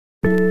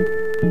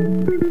Today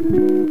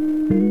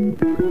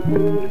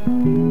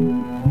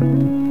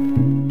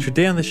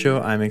on the show,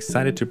 I'm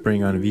excited to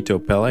bring on Vito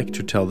Pelek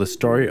to tell the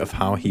story of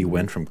how he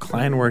went from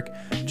client work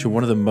to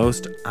one of the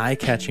most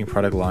eye-catching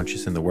product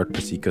launches in the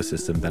WordPress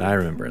ecosystem that I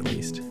remember at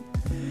least.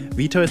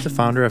 Vito is the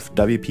founder of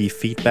WP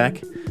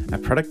Feedback, a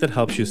product that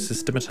helps you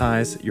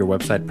systematize your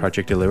website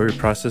project delivery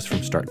process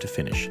from start to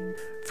finish.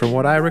 From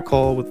what I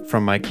recall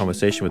from my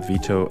conversation with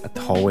Vito at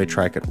the hallway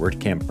track at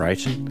WordCamp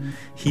Brighton,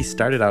 he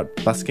started out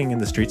busking in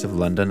the streets of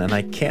London, and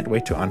I can't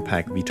wait to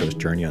unpack Vito's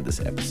journey on this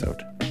episode.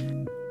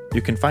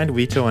 You can find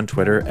Vito on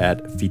Twitter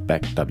at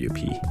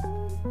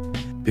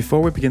FeedbackWP.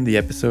 Before we begin the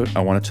episode,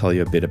 I want to tell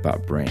you a bit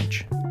about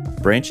Branch.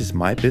 Branch is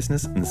my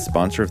business and the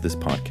sponsor of this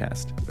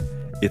podcast.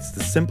 It's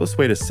the simplest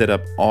way to set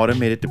up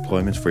automated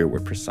deployments for your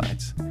WordPress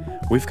sites.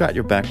 We've got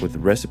your back with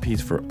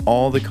recipes for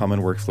all the common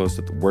workflows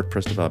that the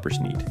WordPress developers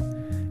need,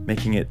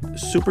 making it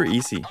super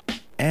easy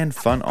and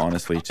fun,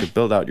 honestly, to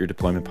build out your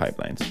deployment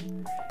pipelines.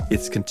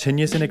 It's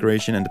continuous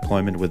integration and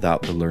deployment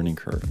without the learning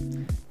curve.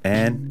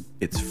 And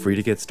it's free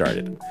to get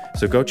started.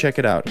 So go check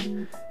it out.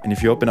 And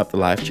if you open up the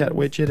live chat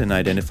widget and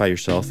identify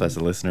yourself as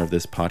a listener of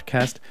this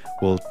podcast,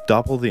 we'll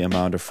double the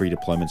amount of free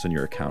deployments on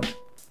your account.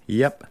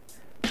 Yep,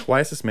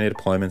 twice as many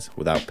deployments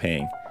without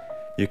paying.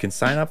 You can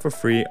sign up for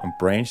free on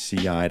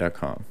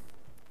branchci.com.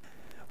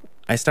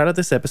 I started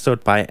this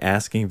episode by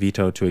asking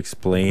Vito to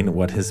explain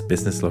what his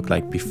business looked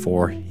like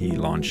before he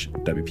launched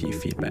WP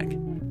Feedback.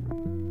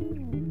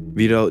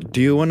 Vito,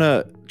 do you want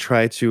to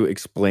try to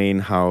explain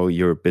how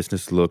your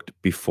business looked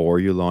before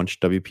you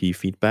launched WP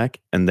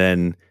Feedback and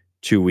then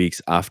 2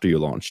 weeks after you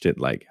launched it?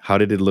 Like, how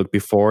did it look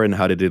before and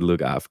how did it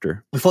look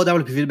after? Before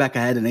WP Feedback,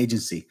 I had an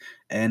agency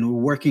and we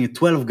were working at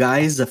 12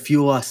 guys, a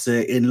few of us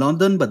in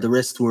London, but the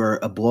rest were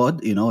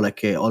abroad,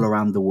 all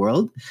around the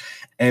world.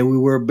 And we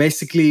were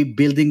basically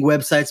building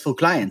websites for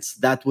clients.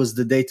 That was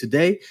the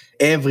day-to-day,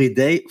 every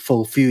day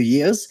for a few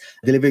years,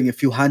 delivering a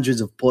few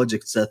hundreds of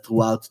projects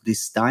throughout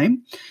this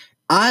time.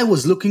 I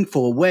was looking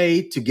for a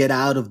way to get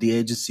out of the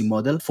agency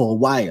model for a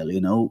while,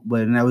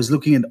 when I was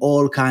looking at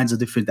all kinds of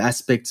different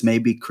aspects,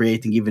 maybe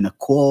creating even a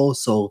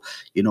course or,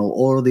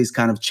 all of these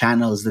kind of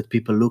channels that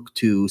people look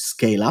to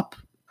scale up.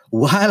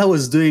 While I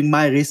was doing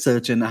my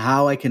research and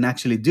how I can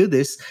actually do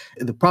this,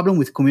 the problem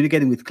with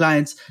communicating with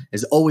clients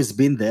has always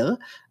been there.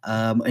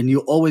 And you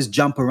always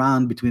jump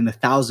around between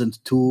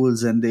 1,000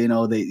 tools and,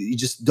 you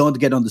just don't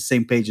get on the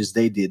same page as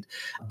they did.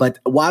 But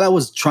while I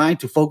was trying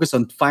to focus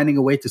on finding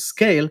a way to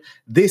scale,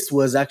 this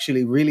was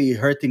actually really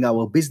hurting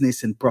our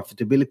business and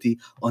profitability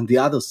on the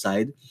other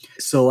side.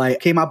 So I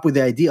came up with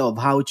the idea of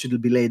how it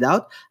should be laid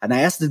out. And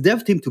I asked the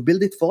dev team to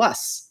build it for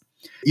us.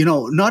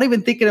 Not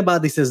even thinking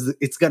about this as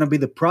it's going to be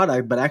the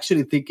product, but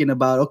actually thinking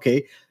about,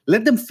 okay,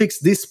 let them fix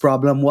this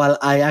problem while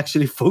I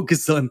actually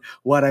focus on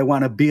what I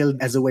want to build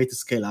as a way to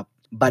scale up.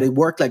 But it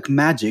worked like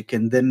magic.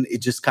 And then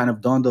it just kind of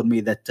dawned on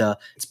me that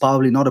it's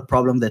probably not a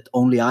problem that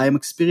only I am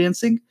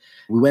experiencing.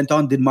 We went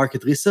on, did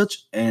market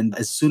research. And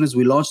as soon as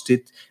we launched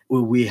it,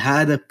 we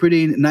had a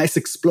pretty nice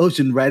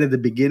explosion right at the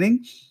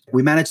beginning.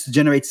 We managed to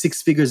generate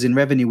 6 figures in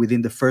revenue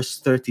within the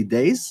first 30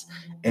 days.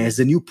 As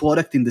a new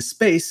product in the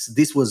space,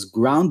 this was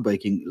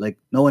groundbreaking. Like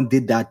no one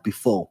did that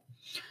before.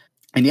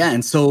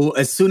 And so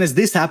as soon as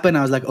this happened,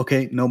 I was like,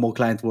 okay, no more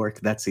client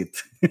work. That's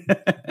it.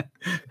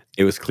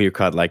 It was clear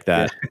cut like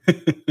that.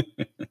 Yeah.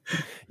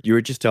 You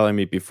were just telling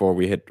me before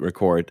we hit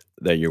record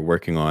that you're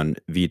working on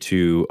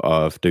V2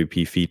 of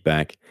WP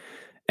Feedback.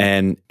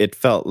 And it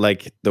felt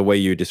like the way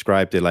you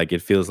described it, like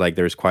it feels like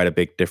there's quite a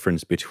big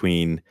difference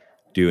between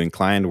doing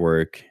client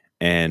work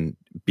and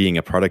being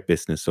a product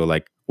business. So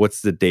like,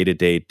 what's the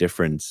day-to-day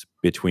difference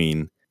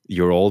between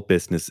your old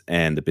business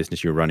and the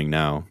business you're running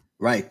now?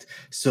 Right.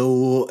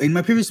 So in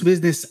my previous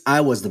business,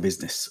 I was the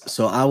business.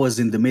 So I was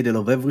in the middle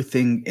of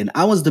everything and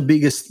I was the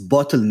biggest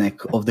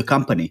bottleneck of the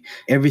company.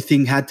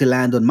 Everything had to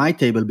land on my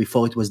table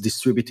before it was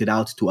distributed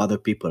out to other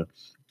people.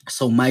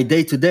 So my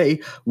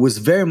day-to-day was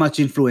very much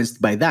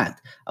influenced by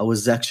that. I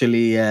was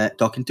actually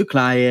talking to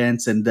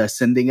clients and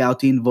sending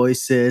out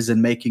invoices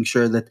and making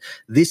sure that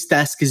this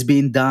task is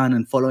being done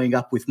and following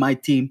up with my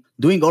team,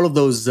 doing all of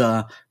those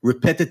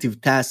repetitive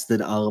tasks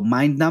that are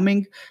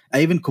mind-numbing.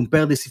 I even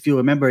compare this, if you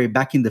remember,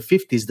 back in the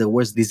 50s, there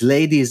was these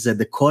ladies at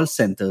the call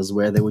centers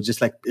where they were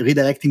just like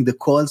redirecting the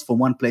calls from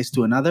one place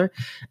to another.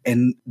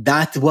 And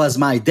that was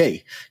my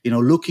day.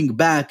 Looking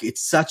back,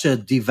 it's such a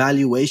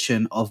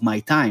devaluation of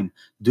my time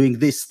doing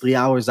this 3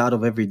 hours out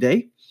of every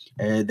day.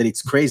 That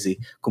it's crazy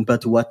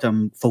compared to what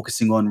I'm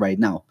focusing on right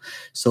now.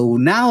 So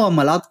now I'm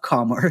a lot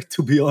calmer,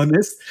 to be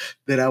honest,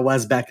 than I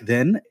was back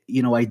then.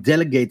 I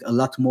delegate a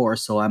lot more.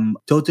 So I'm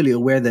totally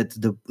aware that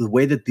the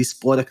way that this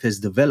product has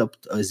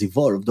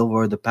evolved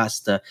over the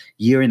past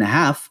year and a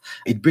half,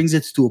 it brings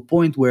it to a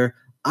point where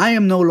I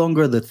am no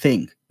longer the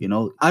thing.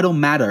 I don't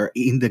matter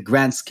in the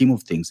grand scheme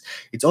of things.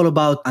 It's all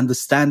about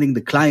understanding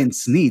the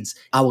client's needs,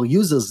 our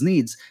users'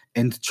 needs,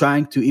 and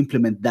trying to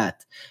implement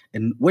that.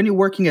 And when you're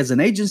working as an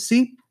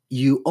agency,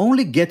 you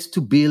only get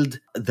to build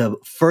the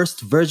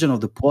first version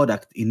of the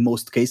product in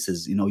most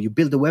cases. You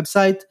build a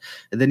website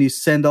and then you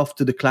send off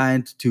to the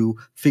client to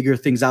figure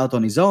things out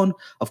on his own.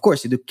 Of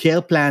course, you do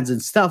care plans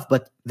and stuff,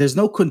 but there's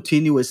no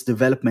continuous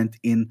development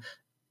in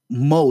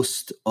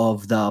most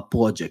of the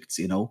projects,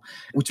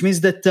 which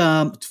means that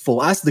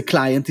for us, the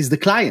client is the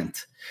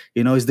client,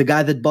 is the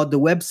guy that bought the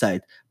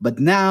website. But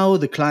now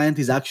the client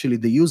is actually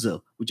the user,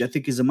 which I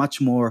think is a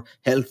much more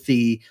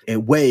healthy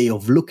way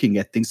of looking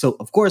at things. So,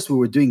 of course, we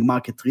were doing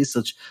market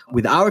research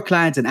with our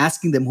clients and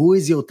asking them, who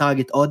is your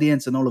target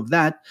audience and all of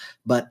that.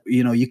 But,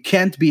 you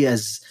can't be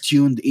as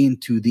tuned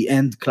into the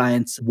end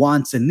client's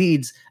wants and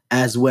needs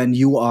as when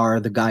you are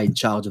the guy in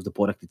charge of the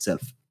product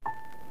itself.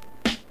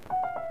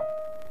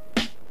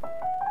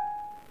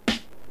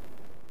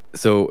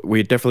 So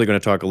we're definitely going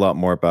to talk a lot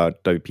more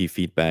about WP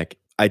Feedback.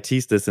 I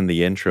teased this in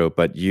the intro,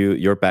 but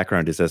your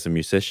background is as a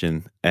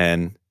musician.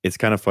 And it's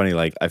kind of funny.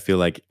 Like, I feel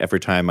like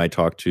every time I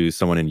talk to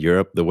someone in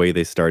Europe, the way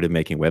they started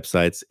making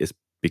websites is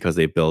because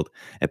they built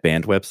a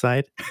band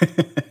website.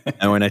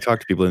 And when I talk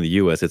to people in the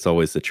US, it's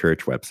always the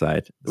church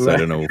website. So right. I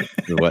don't know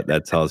what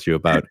that tells you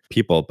about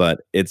people,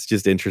 but it's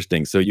just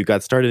interesting. So you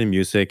got started in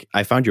music.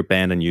 I found your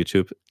band on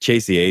YouTube.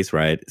 Chase the Ace,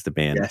 right? Is the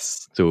band.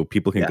 Yes. So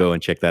people can go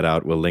and check that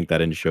out. We'll link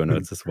that in the show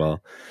notes as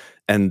well.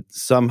 And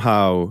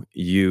somehow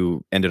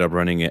you ended up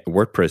running a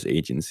WordPress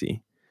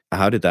agency.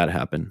 How did that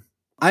happen?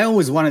 I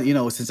always wanted,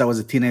 since I was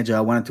a teenager,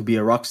 I wanted to be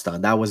a rock star.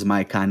 That was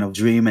my kind of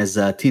dream as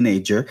a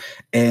teenager.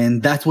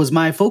 And that was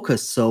my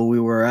focus. So we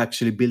were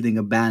actually building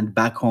a band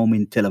back home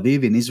in Tel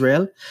Aviv, in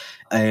Israel.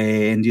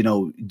 And,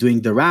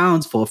 doing the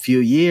rounds for a few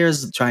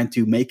years, trying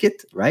to make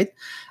it, right?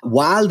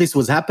 While this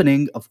was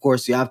happening, of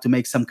course, you have to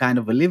make some kind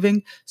of a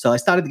living. So I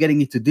started getting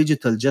into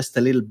digital just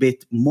a little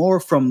bit more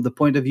from the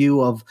point of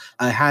view of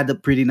I had a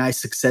pretty nice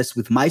success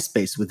with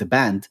MySpace, with the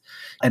band.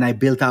 And I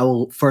built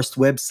our first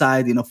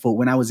website, for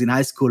when I was in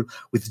high school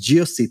with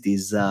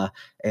GeoCities.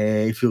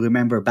 If you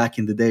remember back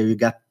in the day, we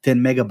got 10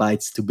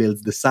 megabytes to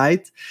build the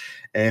site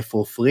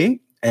for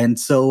free. And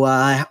so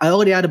I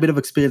already had a bit of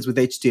experience with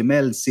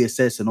HTML,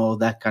 CSS, and all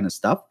that kind of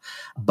stuff.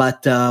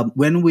 But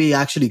when we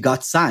actually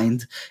got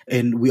signed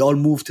and we all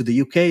moved to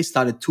the UK,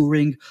 started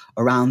touring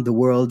around the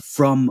world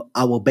from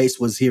our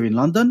base was here in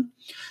London,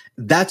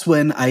 that's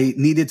when I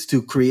needed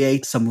to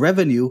create some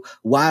revenue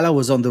while I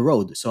was on the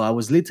road. So I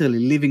was literally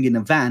living in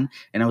a van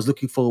and I was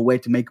looking for a way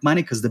to make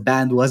money because the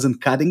band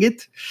wasn't cutting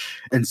it.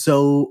 And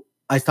so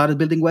I started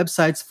building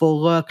websites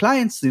for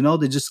clients.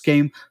 They just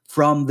came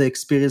from the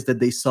experience that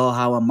they saw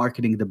how I'm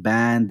marketing the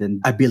band,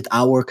 and I built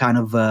our kind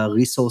of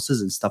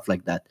resources and stuff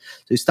like that.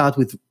 So you start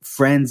with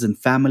friends and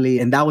family,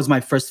 and that was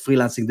my first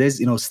freelancing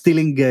days,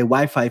 stealing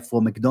Wi-Fi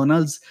for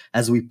McDonald's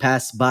as we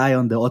passed by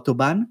on the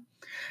Autobahn.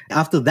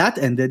 After that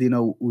ended,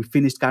 we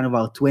finished kind of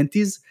our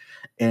 20s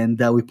and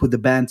we put the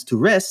band to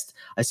rest.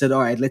 I said,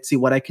 all right, let's see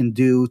what I can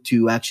do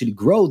to actually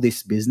grow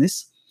this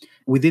business.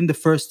 Within the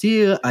first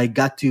year, I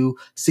got to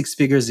 6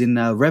 figures in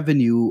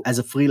revenue as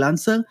a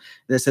freelancer.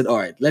 And I said, all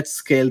right, let's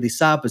scale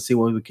this up and see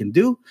what we can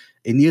do.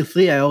 In year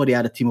 3, I already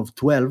had a team of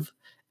 12.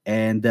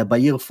 And by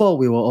year 4,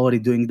 we were already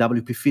doing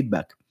WP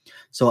Feedback.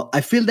 So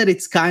I feel that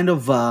it's kind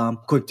of a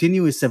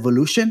continuous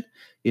evolution,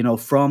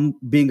 from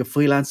being a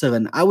freelancer.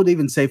 And I would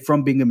even say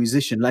from being a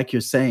musician, like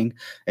you're saying,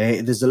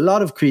 there's a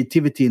lot of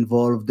creativity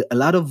involved, a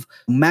lot of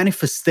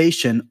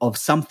manifestation of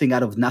something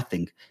out of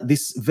nothing.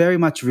 This very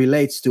much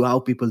relates to how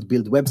people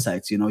build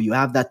websites. You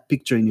have that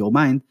picture in your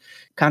mind,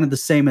 kind of the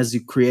same as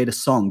you create a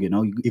song.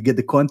 You get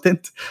the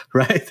content,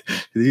 right?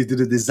 You do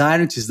the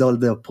design, which is all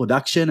the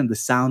production and the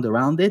sound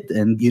around it.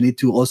 And you need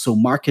to also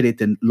market it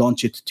and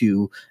launch it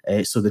to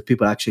so that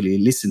people actually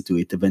listen to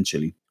it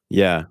eventually.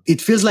 Yeah.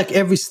 It feels like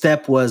every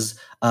step was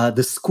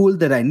the school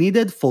that I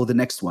needed for the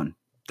next one.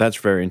 That's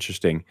very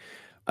interesting.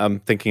 I'm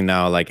thinking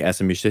now, like,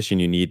 as a musician,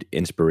 you need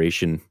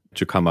inspiration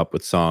to come up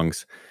with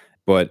songs.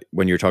 But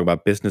when you're talking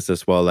about business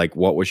as well, like,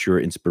 what was your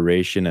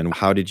inspiration and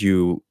how did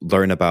you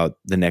learn about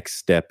the next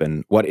step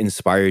and what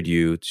inspired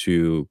you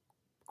to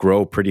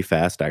grow pretty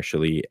fast,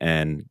 actually,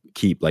 and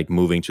keep like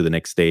moving to the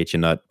next stage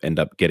and not end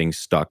up getting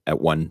stuck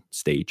at one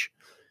stage?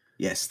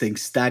 Yes, staying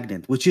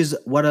stagnant, which is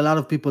what a lot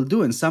of people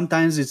do. And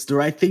sometimes it's the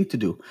right thing to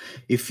do.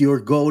 If your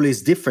goal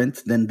is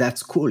different, then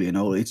that's cool.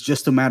 It's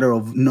just a matter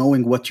of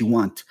knowing what you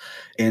want.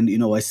 And,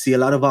 I see a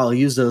lot of our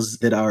users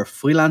that are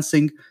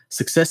freelancing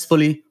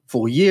successfully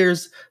for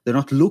years. They're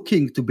not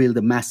looking to build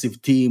a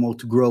massive team or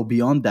to grow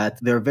beyond that.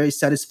 They're very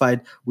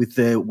satisfied with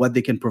what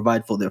they can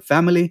provide for their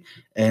family.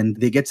 And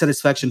they get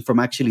satisfaction from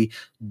actually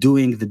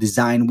doing the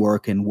design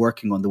work and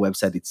working on the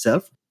website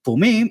itself. For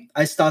me,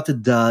 I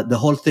started the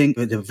whole thing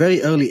at a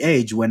very early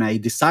age. When I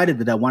decided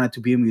that I wanted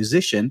to be a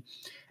musician,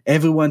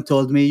 everyone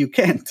told me you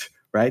can't,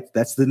 right?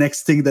 That's the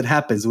next thing that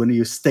happens. When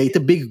you state a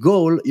big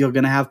goal, you're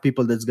going to have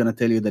people that's going to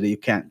tell you that you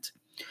can't.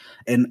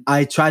 And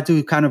I tried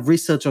to kind of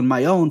research on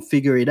my own,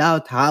 figure it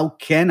out. How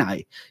can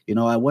I?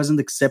 I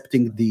wasn't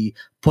accepting the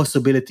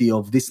possibility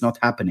of this not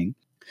happening.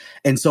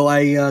 And so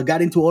I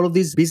got into all of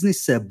these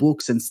business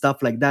books and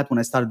stuff like that when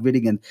I started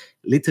reading. And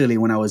literally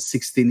when I was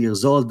 16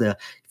 years old, if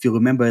you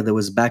remember, there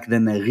was back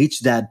then a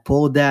Rich Dad,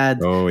 Poor Dad,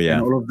 Oh, yeah.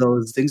 and all of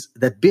those things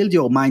that build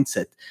your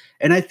mindset.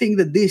 And I think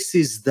that this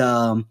is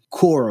the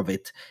core of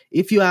it.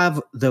 If you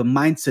have the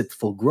mindset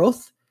for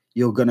growth,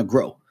 you're going to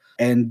grow.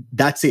 And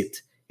that's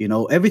it.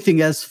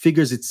 Everything else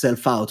figures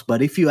itself out.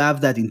 But if you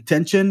have that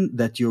intention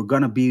that you're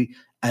going to be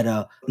at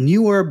a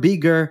newer,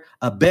 bigger,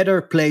 a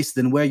better place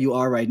than where you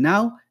are right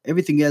now,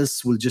 everything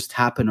else will just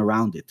happen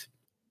around it.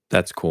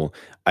 That's cool.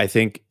 I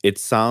think it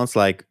sounds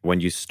like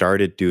when you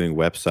started doing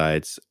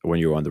websites, when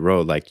you were on the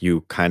road, like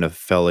you kind of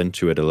fell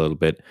into it a little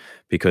bit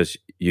because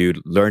you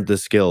learned the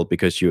skill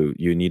because you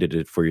needed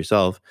it for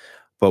yourself.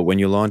 But when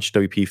you launched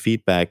WP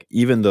Feedback,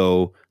 even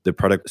though the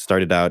product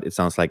started out, it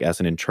sounds like as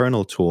an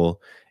internal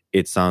tool,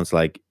 it sounds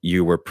like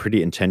you were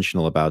pretty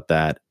intentional about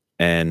that.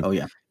 And oh,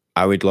 yeah.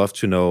 I would love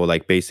to know,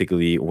 like,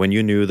 basically when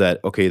you knew that,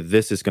 okay,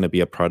 this is going to be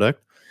a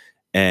product.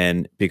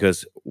 And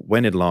because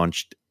when it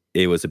launched,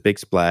 it was a big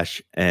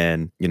splash.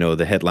 And,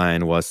 the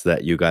headline was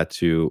that you got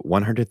to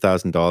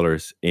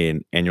 $100,000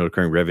 in annual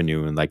recurring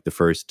revenue in like the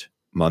first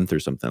month or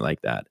something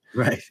like that.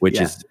 Right. Which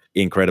is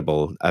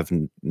incredible. I've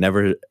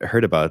never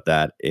heard about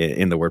that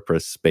in the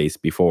WordPress space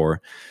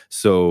before.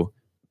 So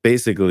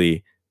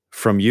basically,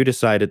 from you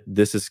decided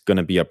this is going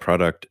to be a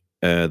product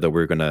that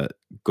we're going to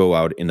go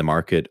out in the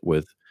market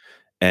with,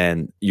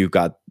 and you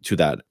got to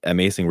that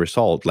amazing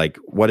result. Like,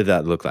 what did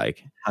that look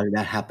like? How did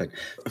that happen?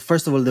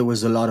 First of all, there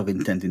was a lot of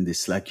intent in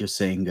this, like you're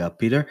saying,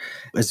 Peter.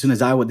 As soon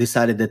as I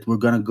decided that we're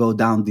going to go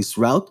down this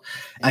route,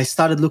 I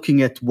started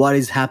looking at what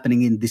is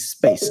happening in this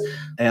space.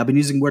 I've been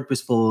using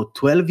WordPress for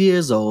 12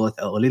 years or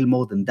a little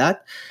more than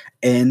that.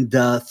 And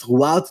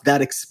throughout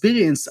that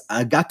experience,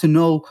 I got to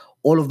know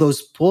all of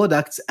those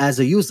products as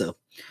a user.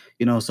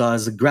 So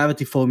as a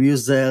Gravity Form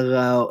user,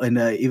 and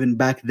even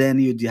back then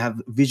you'd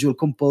have Visual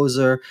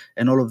Composer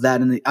and all of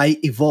that. And I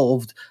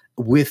evolved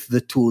with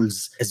the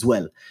tools as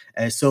well.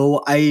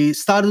 So I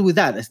started with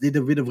that. I did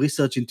a bit of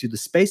research into the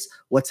space,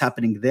 what's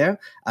happening there.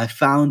 I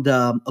found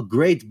a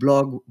great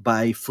blog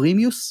by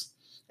Freemius.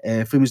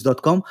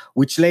 Freemius.com,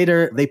 which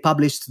later they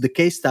published the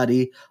case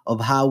study of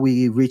how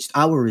we reached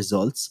our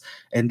results.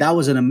 And that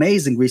was an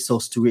amazing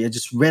resource to read. I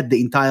just read the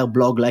entire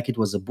blog like it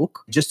was a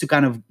book, just to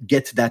kind of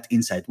get that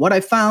insight. What I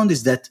found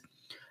is that,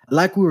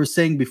 like we were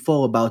saying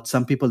before about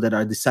some people that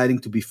are deciding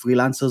to be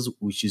freelancers,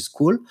 which is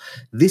cool.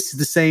 This is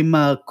the same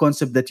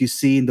concept that you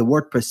see in the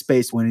WordPress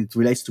space when it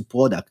relates to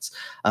products.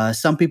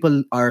 Some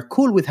people are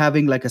cool with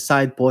having like a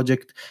side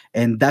project,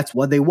 and that's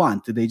what they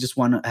want. They just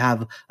want to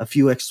have a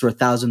few extra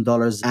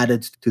 $1,000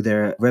 added to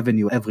their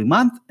revenue every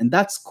month, and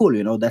that's cool.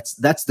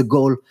 That's the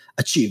goal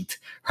achieved,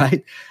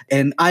 right?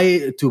 And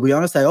to be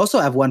honest, I also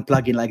have one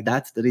plugin like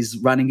that is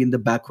running in the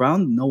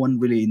background. No one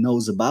really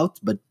knows about,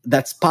 but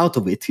that's part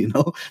of it,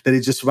 that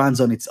it just runs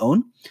on its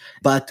own.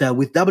 But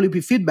with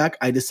WP Feedback,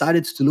 I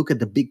decided to look at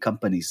the big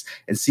companies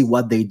and see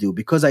what they do,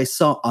 because I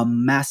saw a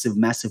massive,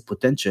 massive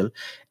potential.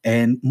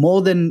 And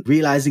more than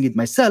realizing it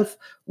myself,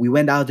 we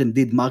went out and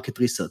did market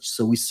research.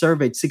 So we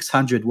surveyed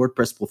 600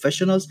 WordPress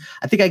professionals.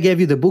 I think I gave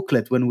you the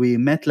booklet when we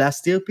met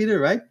last year, Peter,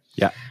 right?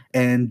 Yeah.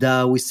 And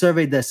we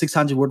surveyed the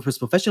 600 WordPress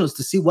professionals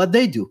to see what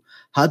they do.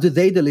 How do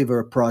they deliver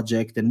a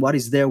project, and what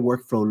is their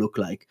workflow look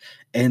like?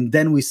 And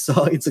then we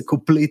saw it's a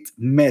complete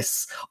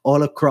mess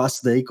all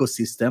across the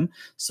ecosystem.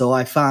 So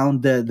I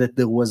found that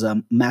there was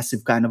a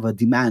massive kind of a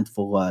demand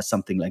for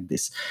something like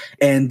this.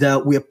 And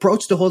we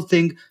approached the whole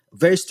thing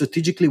very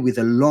strategically with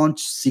a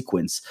launch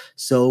sequence.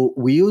 So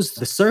we used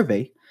the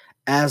survey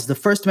as the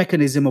first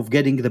mechanism of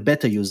getting the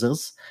beta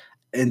users,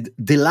 and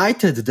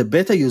delighted the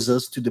beta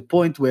users to the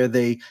point where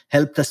they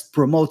helped us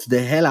promote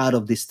the hell out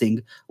of this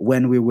thing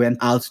when we went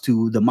out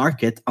to the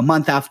market a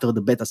month after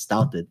the beta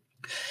started.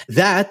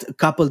 That,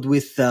 coupled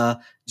with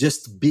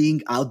just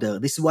being out there,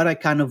 this is what I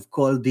kind of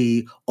call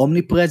the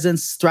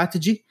omnipresence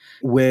strategy,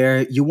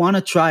 where you want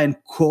to try and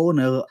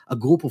corner a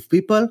group of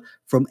people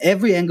from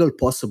every angle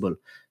possible.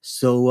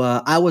 So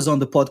I was on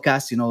the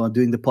podcast,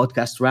 doing the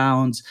podcast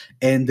rounds,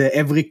 and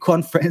every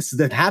conference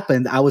that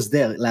happened, I was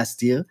there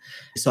last year.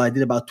 So I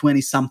did about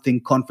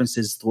 20-something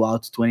conferences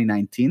throughout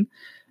 2019.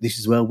 This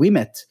is where we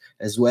met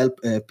as well,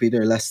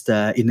 Peter,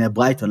 in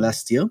Brighton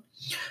last year.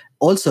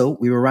 Also,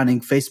 we were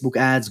running Facebook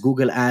ads,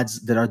 Google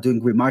ads that are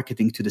doing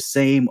remarketing to the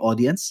same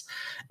audience,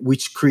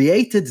 which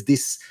created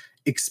this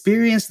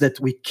experience that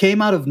we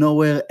came out of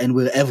nowhere and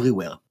we're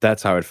everywhere.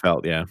 That's how it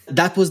felt, yeah.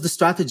 That was the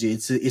strategy.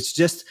 It's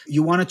just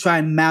you want to try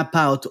and map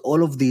out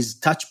all of these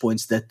touch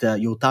points that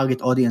your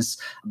target audience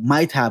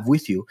might have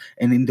with you.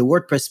 And in the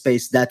WordPress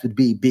space, that would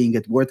be being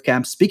at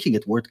WordCamps, speaking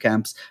at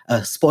WordCamps,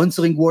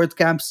 sponsoring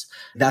WordCamps.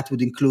 That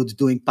would include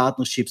doing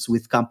partnerships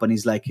with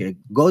companies like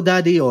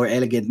GoDaddy or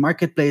Elegant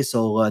Marketplace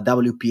or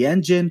WP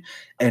Engine,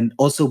 and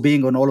also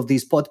being on all of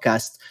these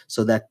podcasts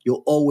so that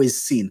you're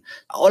always seen.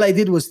 All I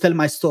did was tell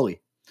my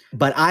story.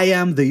 But I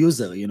am the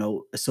user,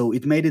 so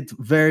it made it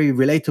very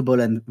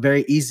relatable and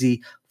very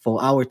easy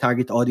for our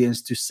target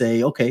audience to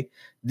say, okay,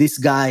 this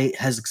guy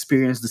has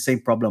experienced the same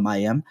problem I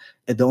am.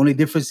 And the only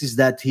difference is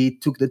that he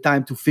took the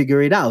time to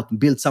figure it out,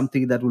 build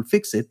something that will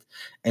fix it.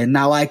 And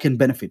now I can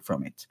benefit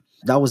from it.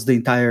 That was the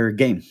entire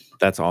game.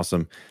 That's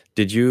awesome.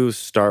 Did you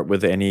start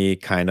with any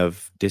kind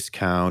of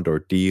discount or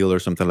deal or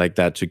something like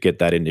that to get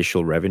that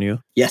initial revenue?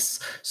 Yes.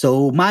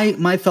 So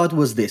my thought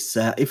was this: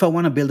 if I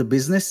want to build a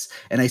business,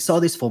 and I saw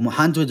this from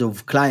hundreds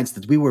of clients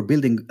that we were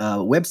building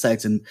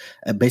websites and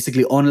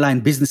basically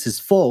online businesses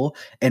for,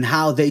 and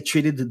how they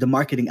treated the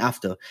marketing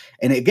after.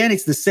 And again,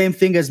 it's the same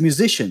thing as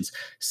musicians.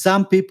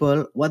 Some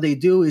people, what they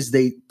do is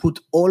they put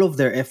all of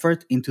their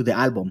effort into the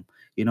album.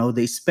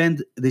 They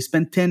spend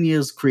 10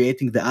 years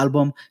creating the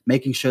album,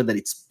 making sure that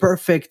it's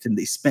perfect, and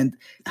they spend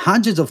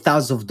hundreds of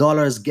thousands of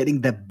dollars getting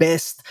the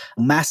best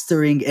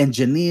mastering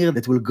engineer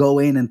that will go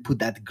in and put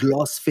that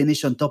gloss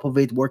finish on top of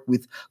it, work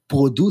with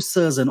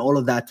producers and all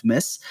of that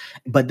mess.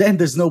 But then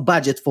there's no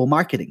budget for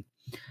marketing.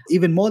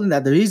 Even more than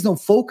that, there is no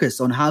focus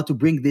on how to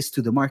bring this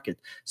to the market.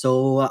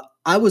 So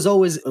I was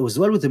always, as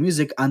well with the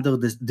music, under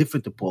this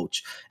different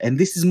approach. And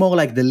this is more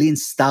like the lean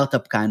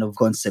startup kind of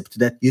concept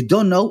that you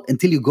don't know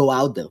until you go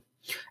out there.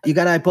 You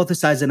got to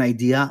hypothesize an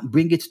idea,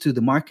 bring it to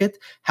the market,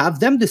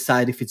 have them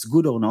decide if it's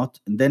good or not,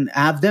 and then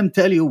have them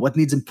tell you what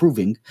needs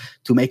improving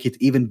to make it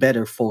even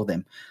better for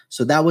them.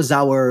 So that was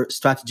our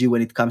strategy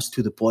when it comes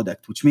to the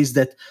product, which means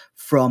that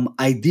from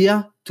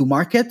idea to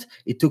market,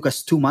 it took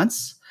us 2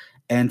 months.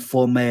 And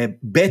from a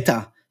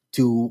beta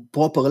to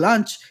proper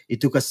launch,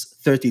 it took us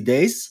 30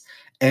 days.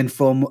 And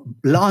from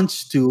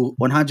launch to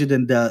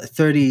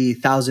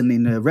 130,000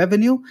 in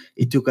revenue,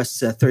 it took us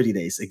 30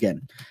 days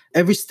again.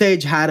 Every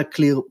stage had a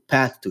clear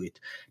path to it.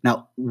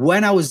 Now,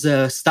 when I was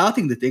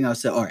starting the thing, I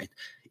said, all right,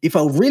 if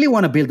I really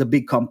want to build a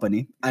big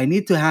company, I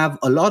need to have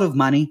a lot of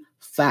money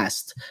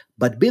fast.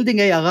 But building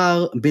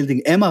ARR,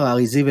 building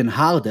MRR is even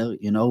harder,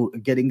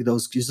 getting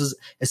those users,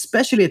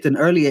 especially at an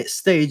early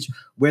stage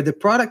where the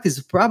product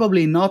is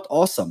probably not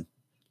awesome.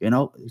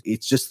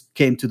 It just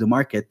came to the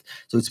market.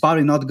 So it's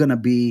probably not going to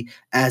be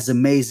as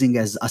amazing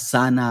as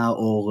Asana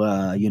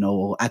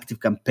or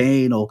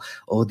ActiveCampaign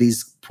or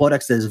these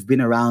products that have been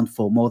around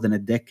for more than a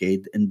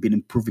decade and been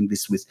improving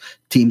this with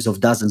teams of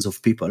dozens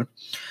of people.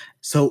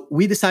 So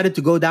we decided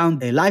to go down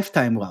a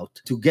lifetime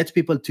route to get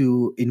people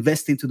to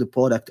invest into the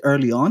product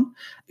early on,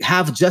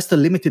 have just a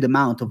limited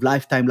amount of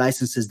lifetime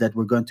licenses that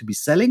we're going to be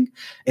selling.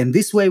 And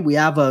this way we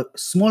have a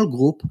small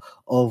group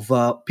of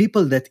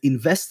people that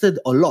invested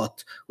a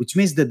lot, which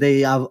means that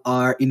they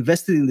are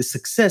invested in the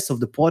success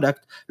of the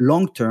product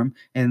long-term.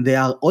 And they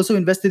are also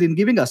invested in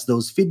giving us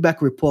those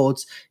feedback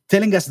reports,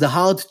 telling us the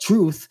hard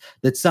truth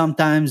that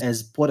sometimes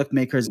as product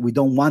makers, we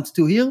don't want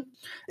to hear.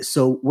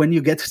 So when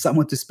you get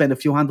someone to spend a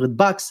few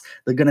 $100,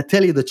 they're going to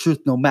tell you the truth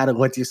no matter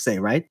what you say,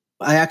 right?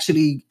 I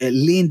actually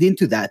leaned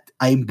into that.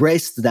 I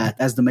embraced that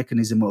as the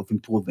mechanism of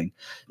improving.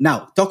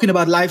 Now, talking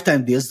about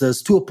lifetime deals,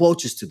 there's 2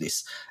 approaches to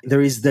this.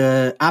 There is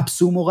the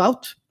AppSumo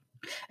route,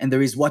 and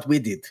there is what we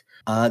did.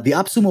 The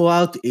AppSumo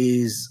route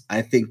is,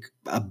 I think,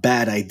 a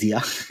bad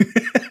idea.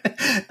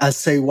 I'll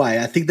say why.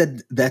 I think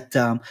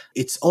that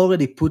it's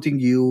already putting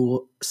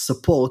you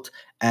support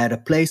at a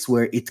place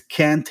where it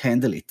can't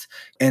handle it.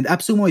 And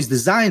AppSumo is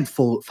designed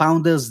for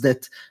founders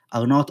that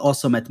are not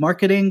awesome at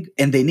marketing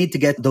and they need to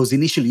get those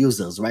initial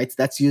users, right?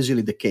 That's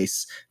usually the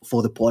case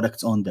for the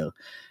products on there.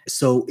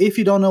 So if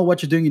you don't know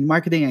what you're doing in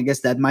marketing, I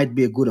guess that might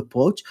be a good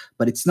approach,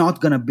 but it's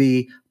not going to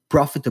be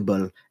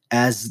profitable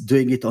as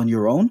doing it on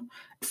your own.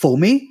 For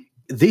me,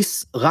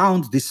 this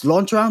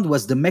launch round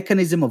was the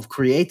mechanism of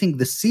creating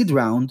the seed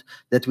round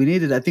that we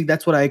needed. I think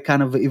that's what I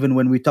kind of, even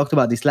when we talked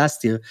about this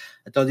last year,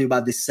 I told you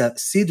about this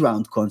seed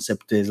round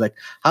concept is like,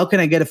 how can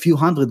I get a few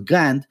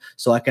 $100,000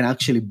 so I can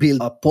actually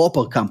build a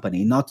proper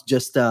company, not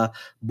just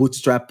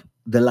bootstrap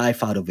the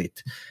life out of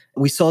it.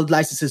 We sold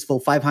licenses for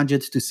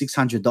 $500 to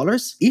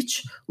 $600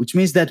 each, which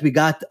means that we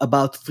got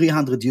about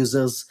 300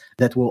 users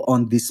that were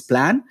on this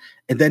plan.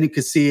 And then you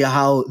can see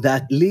how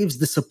that leaves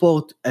the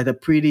support at a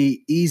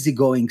pretty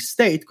easygoing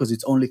state because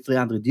it's only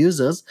 300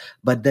 users,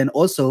 but then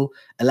also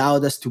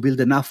allowed us to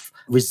build enough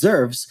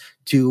reserves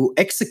to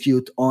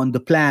execute on the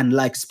plan,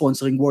 like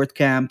sponsoring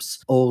WordCamps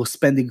or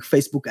spending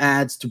Facebook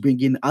ads to bring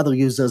in other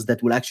users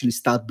that will actually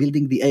start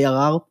building the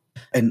ARR.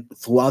 And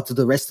throughout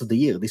the rest of the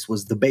year, this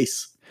was the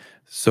base.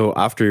 So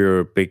after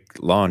your big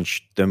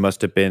launch, there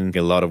must have been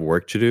a lot of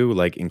work to do,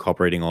 like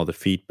incorporating all the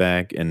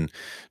feedback and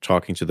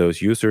talking to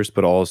those users,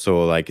 but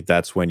also like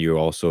that's when you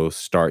also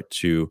start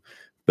to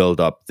build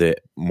up the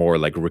more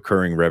like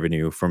recurring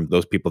revenue from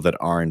those people that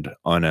aren't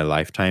on a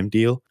lifetime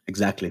deal.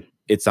 Exactly.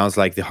 It sounds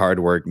like the hard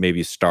work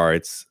maybe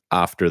starts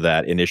after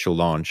that initial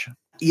launch.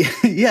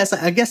 Yes,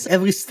 I guess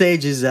every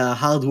stage is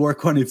hard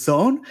work on its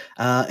own.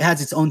 It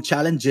has its own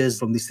challenges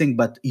from this thing,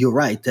 but you're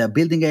right.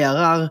 Building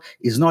ARR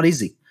is not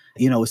easy.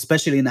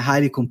 Especially in a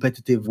highly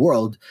competitive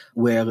world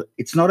where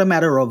it's not a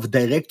matter of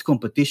direct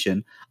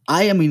competition.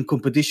 I am in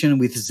competition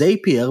with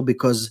Zapier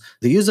because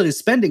the user is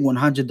spending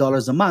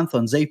 $100 a month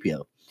on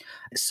Zapier.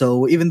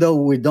 So even though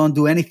we don't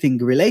do anything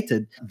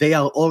related, they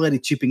are already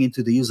chipping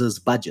into the user's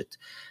budget.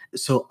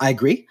 So I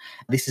agree.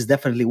 This is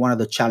definitely one of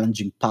the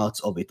challenging parts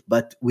of it.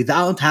 But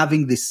without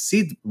having this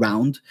seed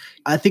round,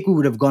 I think we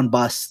would have gone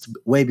bust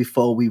way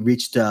before we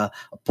reached a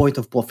point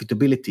of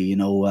profitability,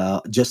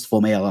 just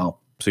from ARR.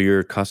 So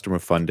you're customer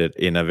funded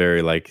in a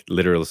very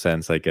literal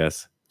sense, I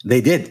guess.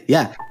 They did,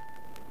 yeah.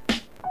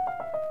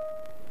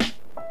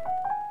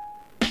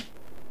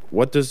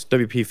 What does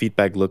WP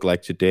Feedback look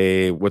like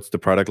today? What's the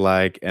product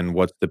like and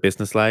what's the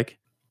business like?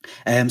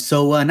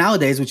 So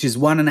nowadays, which is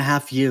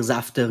 1.5 years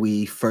after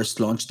we first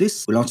launched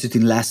this, we launched it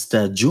in last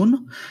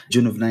June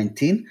of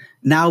 19.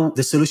 Now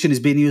the solution is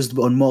being used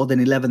on more than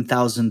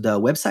 11,000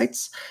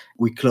 websites.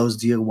 We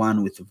closed year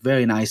one with a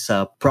very nice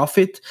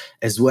profit,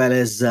 as well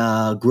as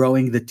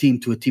growing the team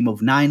to a team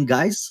of 9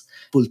 guys.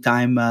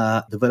 Full-time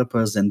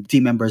developers and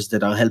team members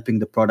that are helping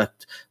the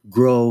product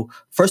grow,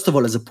 first of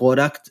all, as a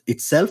product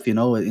itself,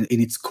 in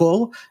its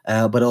core,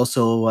 but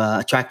also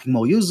attracting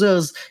more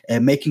users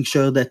and making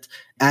sure that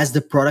as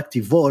the product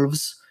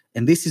evolves,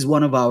 and this is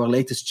one of our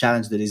latest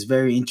challenge that is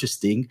very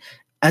interesting,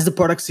 as the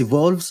product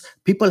evolves,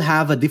 people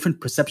have a different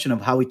perception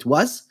of how it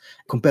was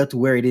compared to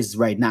where it is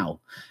right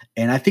now.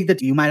 And I think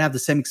that you might have the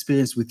same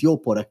experience with your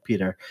product,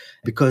 Peter,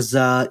 because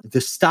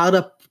the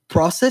startup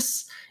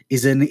process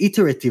is an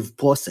iterative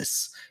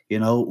process,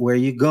 where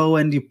you go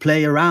and you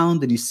play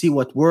around and you see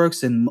what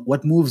works and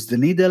what moves the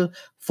needle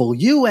for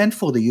you and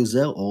for the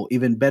user, or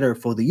even better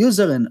for the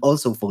user and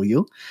also for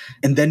you.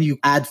 And then you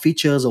add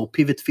features or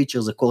pivot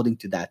features according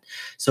to that.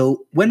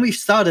 So when we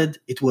started,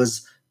 it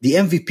was the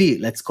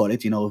MVP, let's call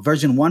it,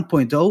 version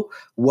 1.0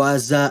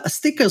 was a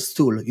stickers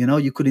tool.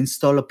 You could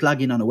install a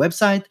plugin on a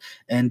website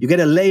and you get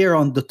a layer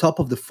on the top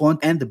of the front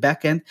and the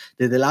back end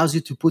that allows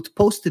you to put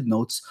post-it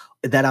notes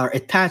that are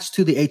attached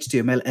to the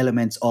HTML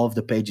elements of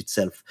the page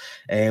itself,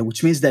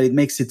 which means that it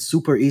makes it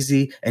super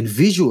easy and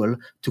visual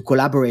to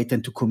collaborate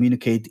and to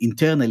communicate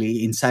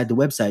internally inside the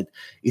website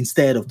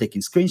instead of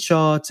taking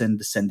screenshots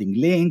and sending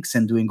links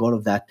and doing all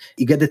of that.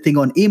 You get the thing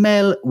on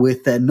email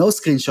with no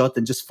screenshot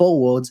and just 4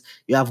 words.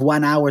 You have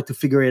 1 hour to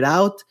figure it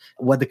out,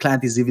 what the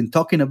client is even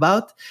talking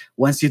about.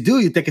 Once you do,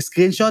 you take a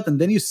screenshot and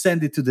then you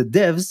send it to the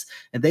devs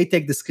and they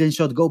take the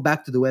screenshot, go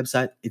back to the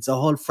website. It's a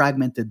whole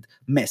fragmented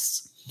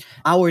mess.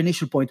 Our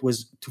initial point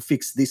was to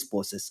fix this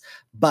process.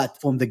 But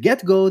from the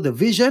get-go, the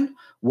vision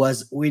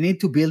was we need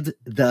to build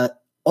the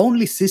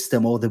only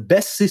system or the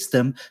best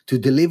system to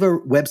deliver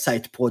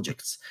website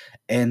projects.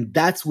 And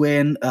that's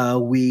when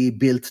we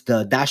built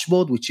the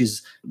dashboard, which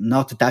is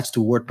not attached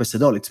to WordPress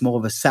at all. It's more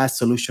of a SaaS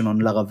solution on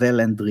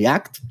Laravel and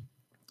React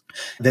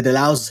that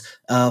allows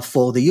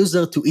for the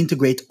user to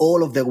integrate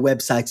all of their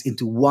websites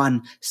into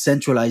one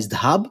centralized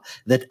hub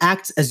that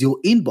acts as your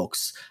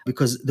inbox.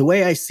 Because the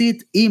way I see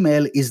it,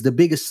 email is the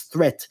biggest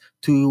threat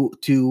to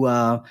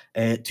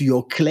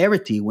your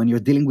clarity when you're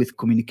dealing with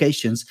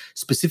communications,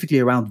 specifically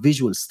around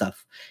visual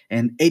stuff.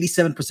 And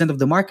 87% of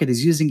the market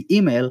is using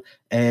email,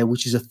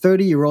 which is a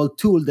 30-year-old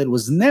tool that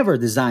was never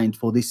designed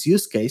for this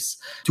use case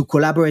to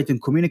collaborate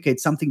and communicate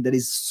something that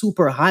is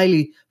super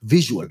highly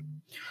visual.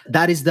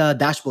 That is the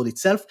dashboard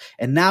itself.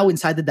 And now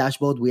inside the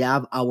dashboard, we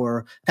have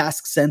our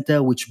task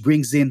center, which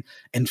brings in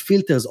and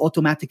filters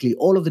automatically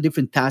all of the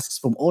different tasks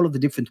from all of the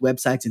different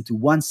websites into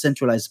one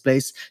centralized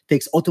place,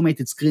 takes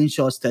automated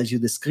screenshots, tells you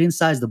the screen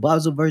size, the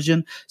browser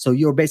version. So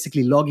you're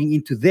basically logging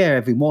into there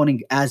every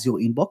morning as your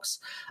inbox.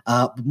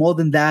 More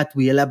than that,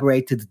 we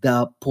elaborated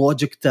the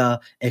project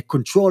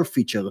control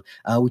feature,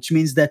 which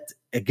means that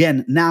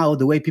again, now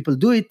the way people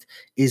do it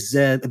is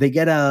they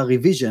get a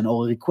revision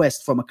or a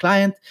request from a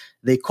client,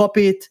 they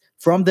copy it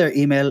from their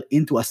email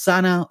into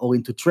Asana or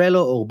into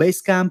Trello or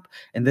Basecamp,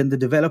 and then the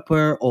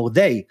developer or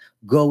they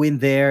go in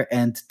there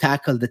and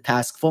tackle the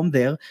task from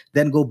there,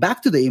 then go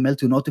back to the email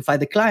to notify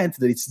the client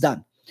that it's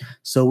done.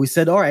 So we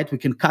said, all right, we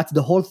can cut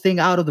the whole thing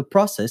out of the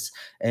process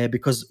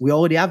because we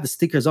already have the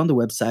stickers on the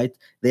website.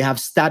 They have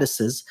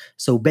statuses.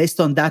 So based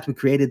on that, we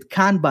created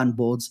Kanban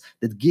boards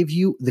that give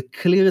you the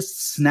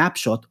clearest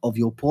snapshot of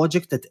your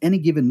project at any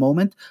given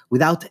moment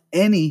without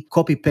any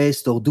copy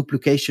paste or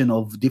duplication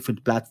of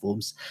different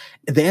platforms.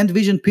 The end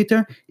vision,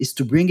 Peter, is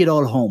to bring it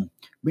all home.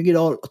 Bring it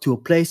all to a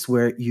place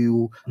where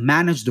you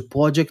manage the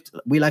project.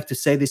 We like to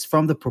say this,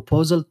 from the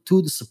proposal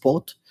to the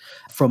support,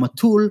 from a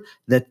tool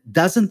that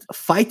doesn't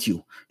fight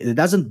you. It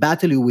doesn't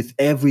battle you with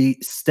every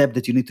step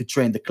that you need to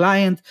train the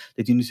client,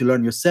 that you need to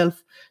learn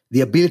yourself.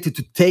 The ability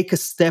to take a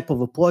step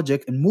of a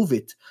project and move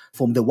it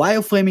from the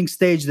wireframing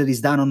stage that is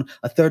done on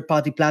a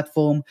third-party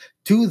platform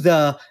to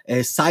the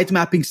site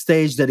mapping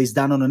stage that is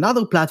done on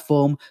another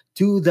platform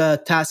to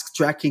the task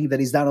tracking that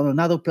is done on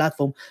another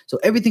platform. So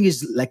everything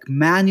is like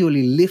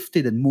manually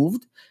lifted and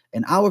moved.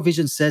 And our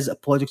vision says a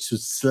project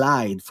should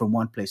slide from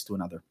one place to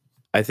another.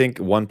 I think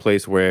one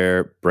place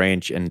where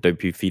Branch and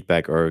WP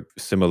Feedback are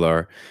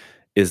similar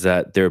is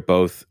that they're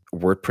both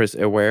WordPress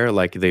aware.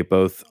 Like they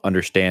both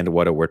understand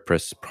what a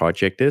WordPress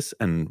project is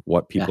and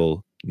what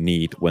people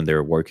need when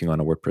they're working on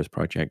a WordPress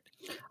project.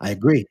 I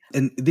agree.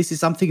 And this is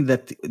something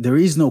that there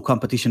is no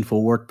competition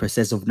for WordPress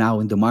as of now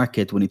in the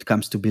market when it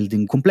comes to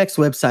building complex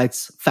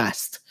websites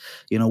fast,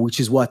 which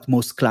is what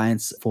most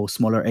clients for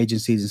smaller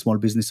agencies and small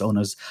business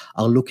owners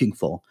are looking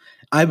for.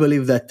 I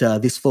believe that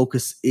this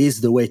focus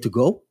is the way to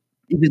go,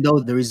 even though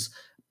there is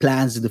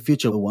plans in the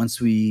future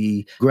once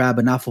we grab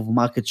enough of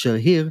market share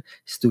here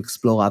is to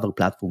explore other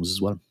platforms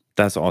as well.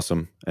 That's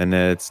awesome. And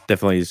it's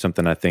definitely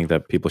something I think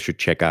that people should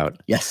check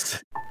out.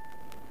 Yes.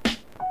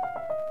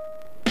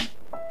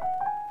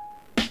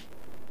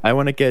 I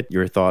want to get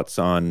your thoughts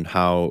on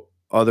how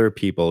other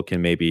people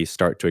can maybe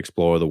start to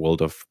explore the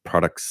world of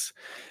products.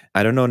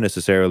 I don't know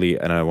necessarily,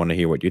 and I want to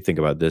hear what you think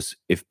about this,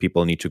 if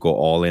people need to go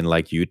all in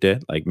like you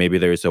did. Like maybe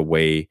there's a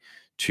way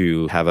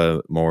to have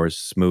a more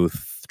smooth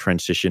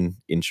transition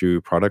into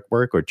product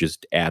work or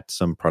just add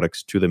some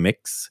products to the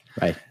mix.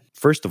 Right.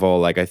 First of all,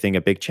 like I think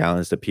a big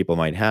challenge that people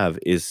might have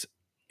is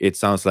it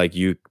sounds like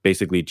you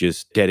basically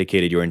just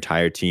dedicated your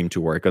entire team to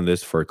work on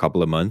this for a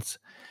couple of months.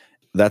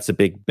 That's a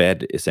big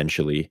bet,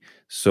 essentially.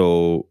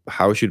 So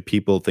how should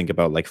people think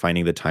about like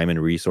finding the time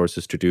and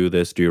resources to do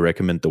this? Do you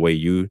recommend the way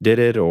you did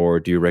it, or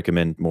do you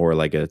recommend more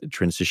like a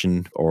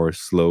transition or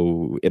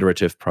slow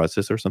iterative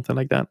process or something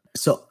like that?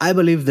 So I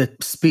believe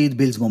that speed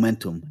builds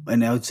momentum.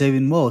 And I would say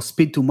even more,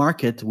 speed to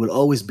market will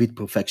always beat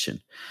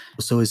perfection.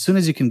 So as soon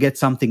as you can get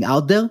something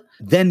out there,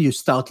 then you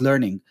start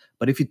learning.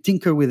 But if you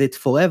tinker with it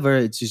forever,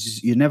 it's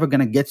just, you're never going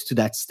to get to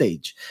that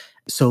stage.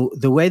 So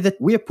the way that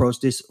we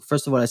approached this,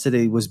 first of all, I said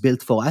it was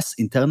built for us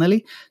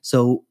internally.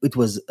 So it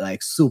was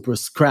like super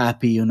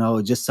scrappy,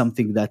 just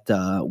something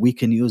that we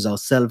can use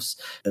ourselves,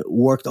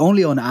 worked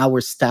only on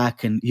our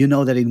stack. And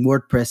that in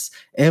WordPress,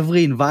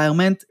 every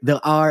environment, there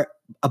are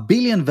a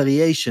billion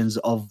variations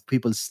of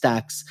people's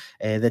stacks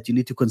that you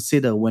need to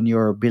consider when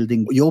you're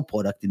building your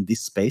product in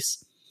this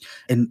space.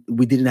 And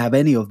we didn't have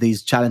any of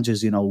these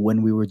challenges,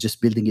 when we were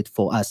just building it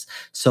for us.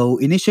 So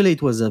initially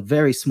it was a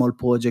very small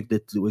project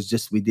that was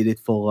just, we did it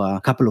for a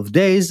couple of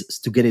days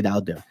to get it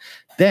out there.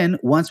 Then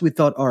once we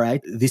thought, all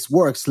right, this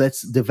works,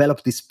 let's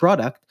develop this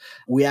product.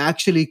 We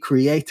actually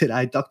created,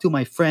 I talked to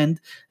my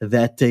friend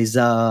that is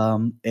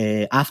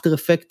a After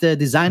Effects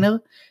designer,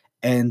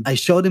 and I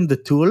showed him the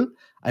tool.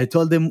 I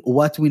told him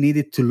what we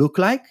needed to look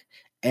like.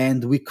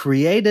 And we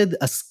created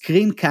a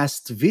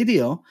screencast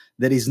video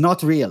that is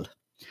not real.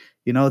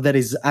 That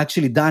is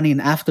actually done in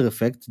After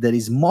Effects, that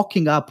is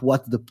mocking up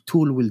what the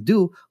tool will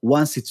do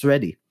once it's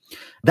ready.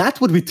 That's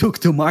what we took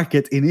to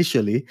market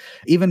initially,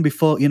 even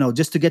before,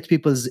 just to get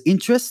people's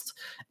interest.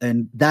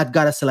 And that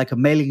got us like a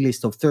mailing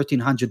list of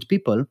 1,300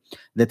 people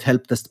that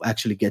helped us to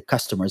actually get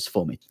customers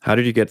from it. How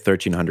did you get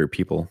 1,300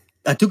 people?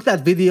 I took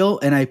that video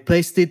and I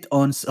placed it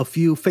on a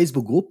few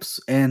Facebook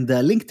groups and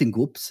LinkedIn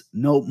groups,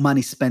 no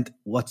money spent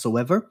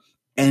whatsoever.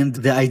 And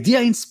the idea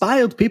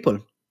inspired people.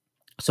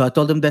 So I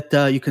told them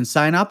that you can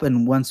sign up,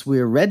 and once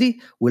we're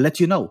ready, we'll let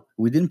you know.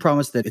 We didn't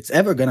promise that it's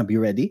ever going to be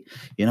ready,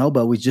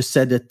 but we just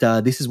said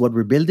that this is what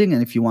we're building,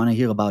 and if you want to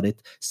hear about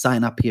it,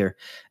 sign up here.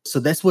 So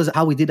this was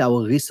how we did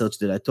our research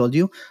that I told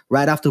you.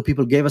 Right after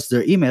people gave us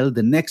their email,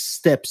 the next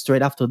step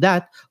straight after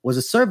that was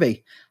a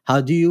survey. How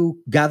do you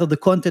gather the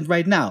content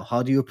right now?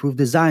 How do you approve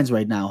designs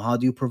right now? How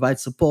do you provide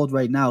support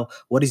right now?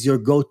 What is your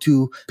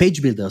go-to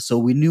page builder? So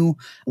we knew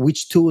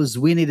which tools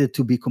we needed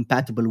to be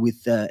compatible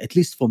with, at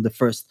least from the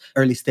first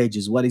early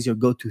stages. What is your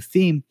go-to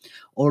theme?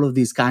 All of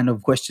these kind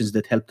of questions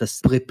that helped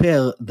us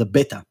prepare the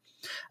beta.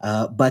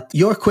 But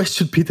your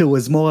question, Peter,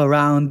 was more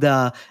around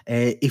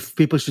if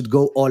people should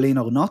go all in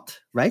or not,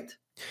 right?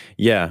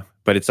 Yeah,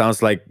 but it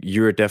sounds like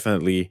you're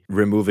definitely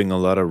removing a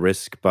lot of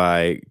risk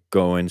by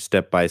going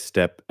step by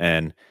step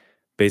and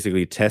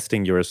basically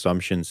testing your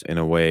assumptions in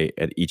a way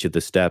at each of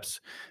the steps.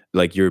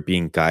 Like you're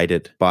being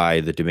guided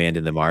by the demand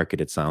in the market,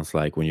 it sounds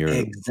like, when you're...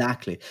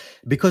 Exactly.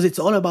 Because it's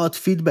all about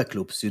feedback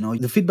loops.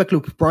 The feedback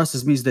loop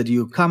process means that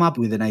you come up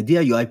with an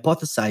idea, you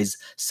hypothesize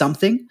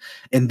something,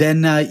 and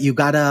then you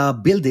got to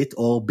build it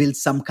or build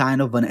some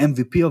kind of an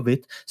MVP of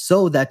it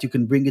so that you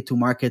can bring it to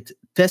market,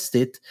 test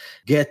it,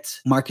 get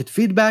market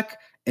feedback,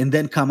 and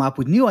then come up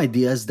with new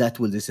ideas that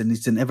will this. And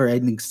it's a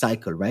never-ending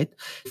cycle, right?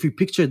 If you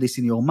picture this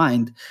in your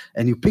mind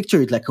and you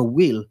picture it like a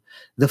wheel,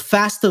 the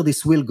faster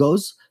this wheel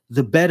goes,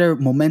 the better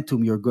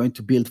momentum you're going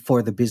to build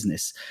for the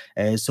business.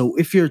 So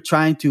if you're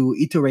trying to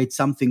iterate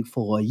something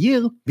for a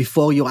year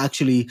before you're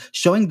actually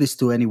showing this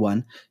to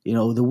anyone,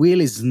 the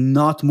wheel is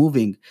not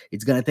moving.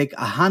 It's going to take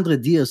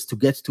 100 years to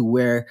get to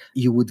where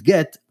you would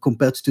get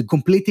compared to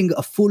completing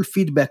a full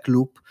feedback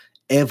loop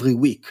every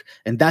week.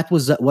 And that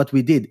was what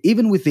we did.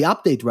 Even with the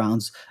update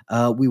rounds,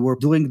 we were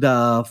doing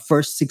the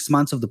first 6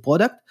 months of the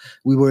product.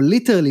 We were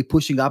literally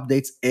pushing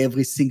updates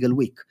every single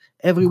week.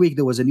 every week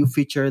there was a new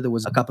feature, there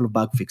was a couple of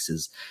bug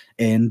fixes.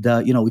 And,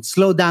 it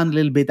slowed down a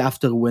little bit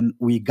after when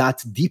we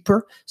got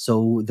deeper.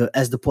 So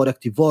as the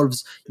product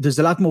evolves, there's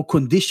a lot more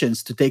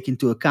conditions to take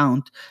into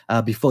account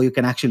before you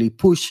can actually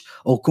push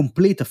or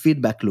complete a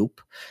feedback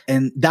loop.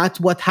 And that's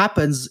what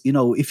happens,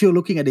 if you're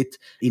looking at it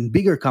in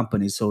bigger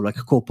companies, so like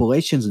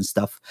corporations and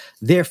stuff,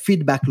 their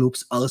feedback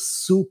loops are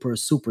super,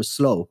 super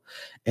slow.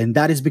 And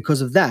that is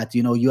because of that.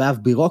 You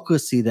have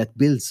bureaucracy that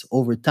builds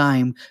over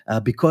time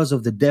because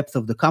of the depth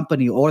of the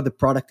company or the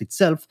product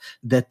itself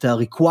that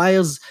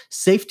requires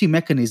safety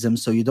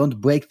mechanisms so you don't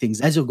break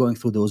things as you're going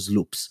through those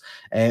loops.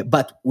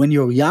 But when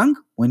you're young,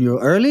 when you're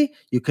early,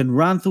 you can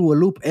run through a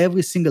loop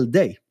every single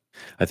day.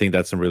 I think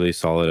that's some really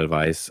solid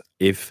advice.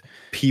 If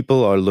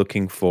people are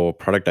looking for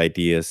product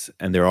ideas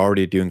and they're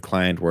already doing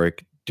client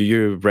work, do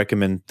you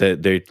recommend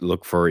that they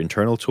look for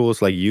internal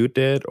tools like you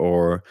did,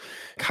 or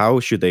how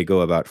should they go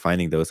about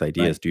finding those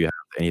ideas? Right. Do you have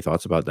any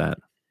thoughts about that?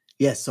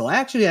 Yes, so I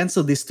actually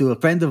answered this to a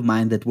friend of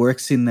mine that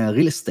works in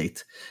real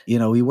estate. He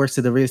works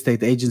at a real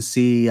estate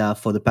agency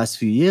for the past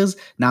few years.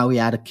 Now he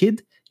had a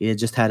kid. He had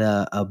just had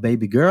a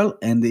baby girl,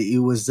 and he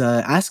was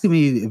asking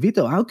me,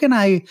 Vito, how can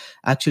I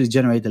actually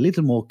generate a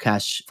little more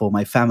cash for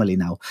my family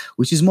now,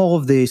 which is more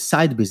of the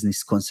side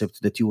business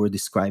concept that you were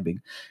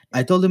describing.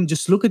 I told him,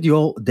 just look at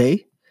your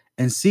day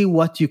and see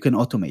what you can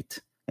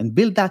automate and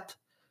build that.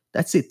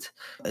 That's it.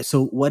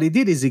 So what he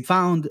did is he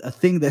found a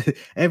thing that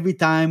every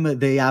time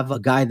they have a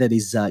guy that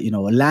is, a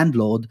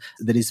landlord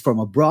that is from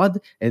abroad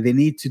and they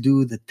need to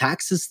do the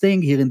taxes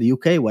thing here in the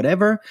UK,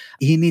 whatever,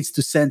 he needs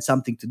to send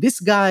something to this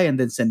guy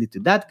and then send it to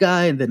that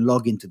guy and then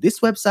log into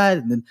this website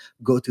and then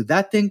go to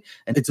that thing.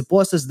 And it's a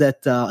process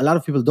that a lot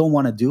of people don't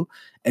want to do.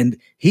 And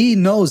he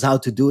knows how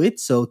to do it.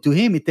 So to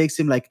him, it takes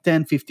him like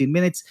 10, 15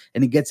 minutes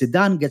and he gets it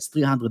done, gets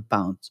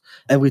 £300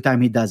 every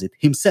time he does it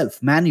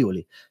himself,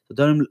 manually. So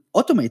don't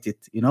automate it,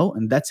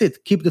 and that's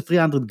it. Keep the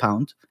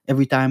 £300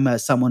 every time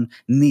someone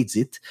needs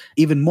it.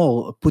 Even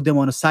more, put them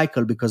on a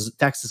cycle because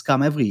taxes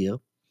come every year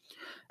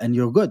and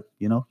you're good.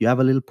 You have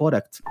a little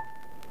product.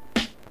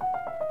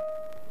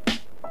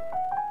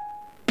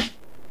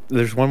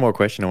 There's one more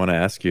question I want to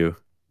ask you.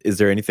 Is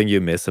there anything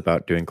you miss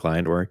about doing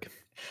client work?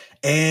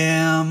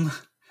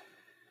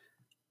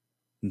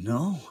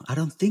 No, I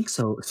don't think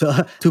so. So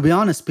to be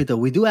honest, Peter,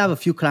 we do have a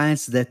few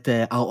clients that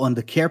are on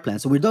the care plan.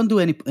 So we don't do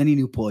any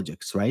new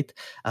projects, right?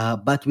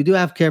 But we do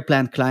have care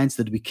plan clients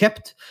that we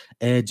kept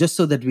just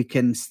so that we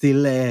can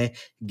still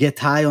get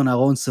high on our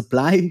own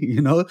supply,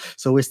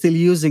 So we're still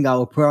using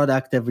our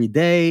product every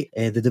day.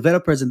 The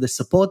developers and the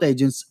support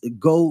agents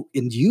go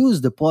and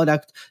use the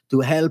product to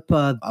help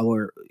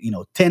our,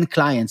 10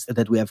 clients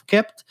that we have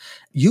kept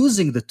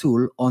using the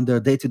tool on their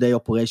day-to-day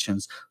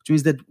operations, which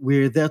means that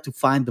we're there to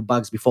find the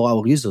bugs before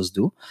our users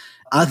do.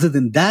 Other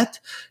than that,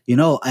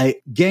 I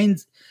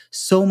gained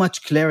so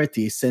much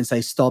clarity since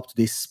I stopped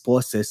this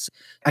process.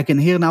 I can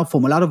hear now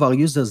from a lot of our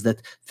users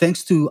that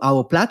thanks to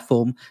our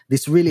platform,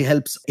 this really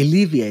helps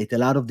alleviate a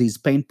lot of these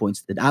pain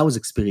points that I was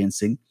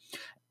experiencing.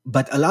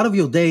 But a lot of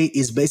your day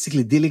is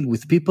basically dealing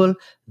with people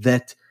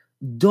that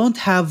don't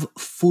have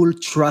full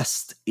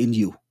trust in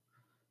you.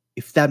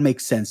 If that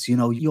makes sense,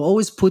 you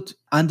always put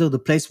under the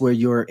place where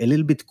you're a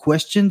little bit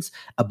questioned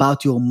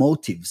about your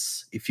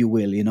motives, if you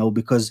will,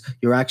 because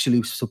you're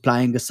actually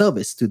supplying a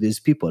service to these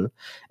people.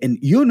 And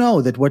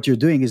that what you're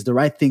doing is the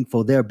right thing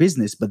for their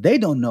business, but they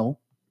don't know,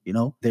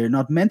 they're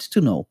not meant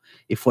to know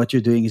if what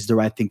you're doing is the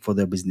right thing for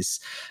their business.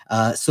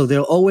 So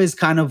they're always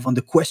kind of on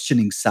the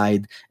questioning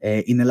side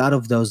in a lot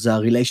of those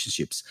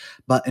relationships.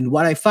 And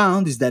what I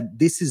found is that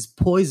this is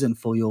poison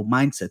for your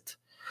mindset,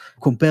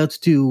 compared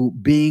to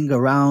being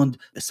around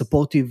a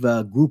supportive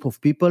group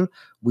of people,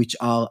 which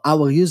are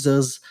our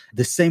users,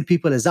 the same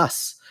people as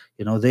us.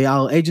 They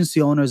are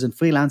agency owners and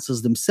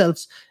freelancers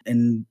themselves,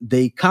 and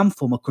they come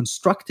from a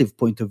constructive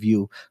point of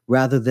view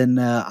rather than,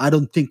 I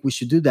don't think we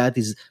should do that,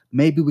 is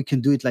maybe we can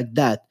do it like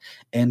that.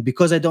 And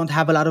because I don't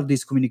have a lot of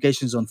these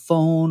communications on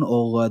phone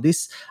or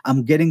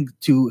I'm getting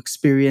to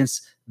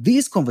experience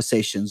these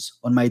conversations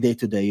on my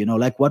day-to-day,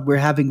 like what we're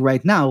having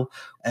right now.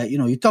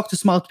 You talk to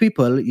smart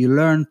people, you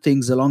learn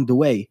things along the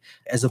way,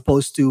 as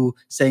opposed to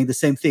saying the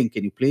same thing.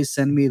 Can you please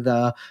send me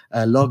the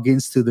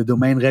logins to the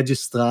domain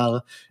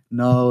registrar?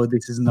 No,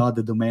 this is not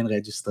the domain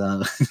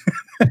registrar.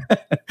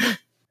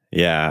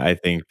 Yeah, I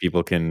think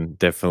people can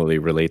definitely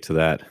relate to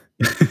that.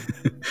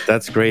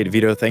 That's great.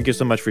 Vito, thank you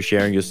so much for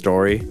sharing your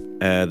story.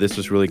 This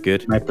was really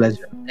good. My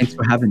pleasure. Thanks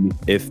for having me.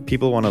 If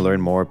people want to learn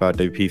more about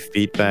WP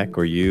Feedback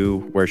or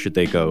you, where should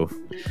they go?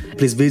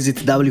 Please visit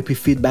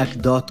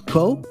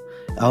wpfeedback.co.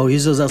 Our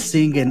users are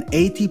seeing an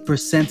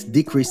 80%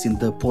 decrease in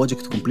the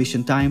project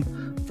completion time,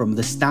 from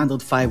the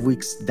standard 5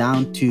 weeks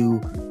down to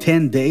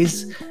 10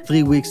 days,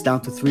 3 weeks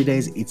down to 3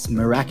 days. It's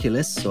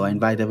miraculous. So I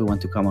invite everyone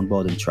to come on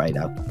board and try it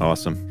out.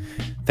 Awesome.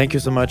 Thank you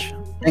so much.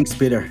 Thanks,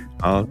 Peter.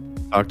 I'll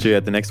talk to you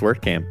at the next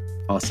WordCamp.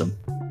 Awesome.